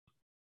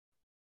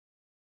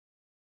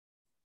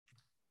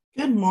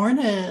Good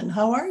morning.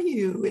 How are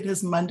you? It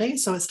is Monday,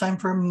 so it's time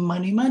for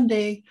Money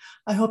Monday.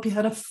 I hope you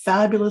had a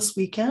fabulous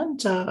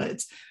weekend.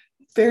 It's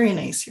very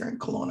nice here in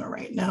Kelowna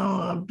right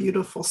now.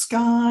 Beautiful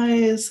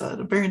skies,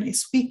 a very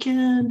nice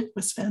weekend. It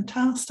was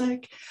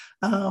fantastic.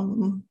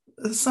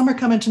 Summer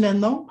coming to an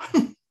end though.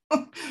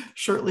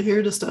 Shortly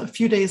here, just a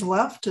few days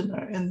left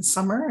in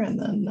summer, and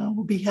then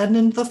we'll be heading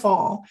into the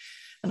fall.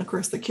 And of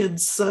course, the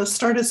kids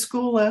started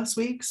school last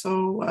week,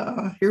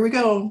 so here we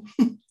go.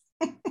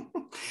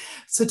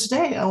 So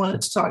today I wanted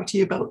to talk to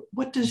you about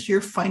what does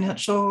your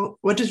life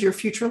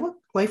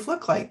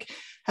look like?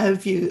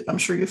 I'm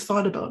sure you've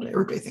thought about it.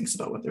 Everybody thinks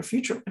about what their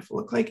future life will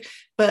look like,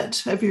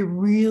 but have you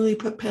really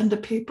put pen to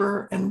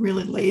paper and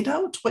really laid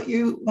out what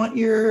you want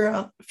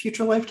your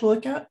future life to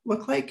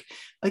look like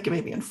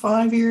maybe in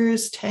 5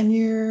 years, 10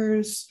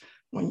 years,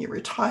 when you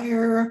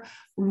retire?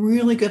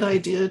 Really good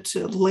idea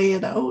to lay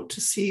it out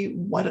to see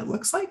what it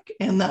looks like.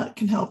 And that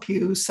can help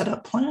you set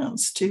up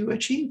plans to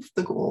achieve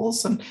the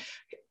goals and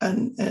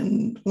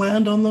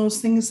land on those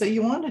things that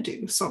you want to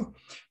do. So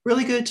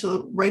really good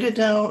to write it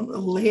down,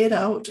 lay it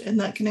out, and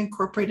that can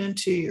incorporate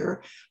into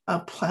your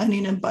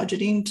planning and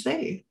budgeting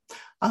today.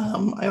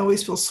 I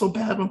always feel so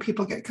bad when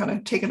people get kind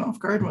of taken off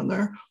guard when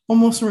they're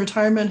almost in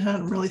retirement,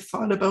 hadn't really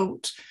thought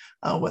about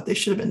what they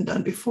should have been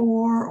done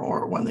before,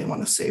 or when they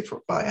want to save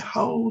for buy a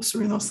house,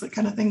 or those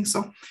kind of things.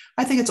 So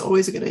I think it's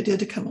always a good idea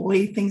to kind of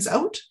lay things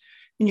out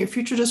in your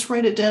future. Just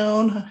write it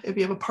down. If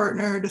you have a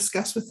partner,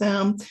 discuss with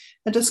them,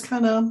 and just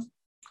kind of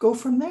go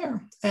from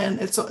there.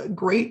 And it's a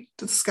great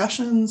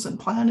discussions and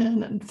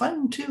planning and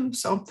fun too.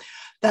 So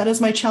that is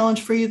my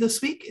challenge for you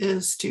this week,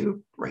 is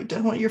to write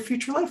down what your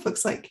future life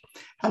looks like.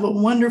 Have a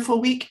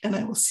wonderful week, and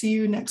I will see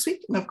you next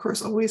week. And of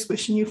course, always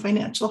wishing you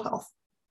financial health.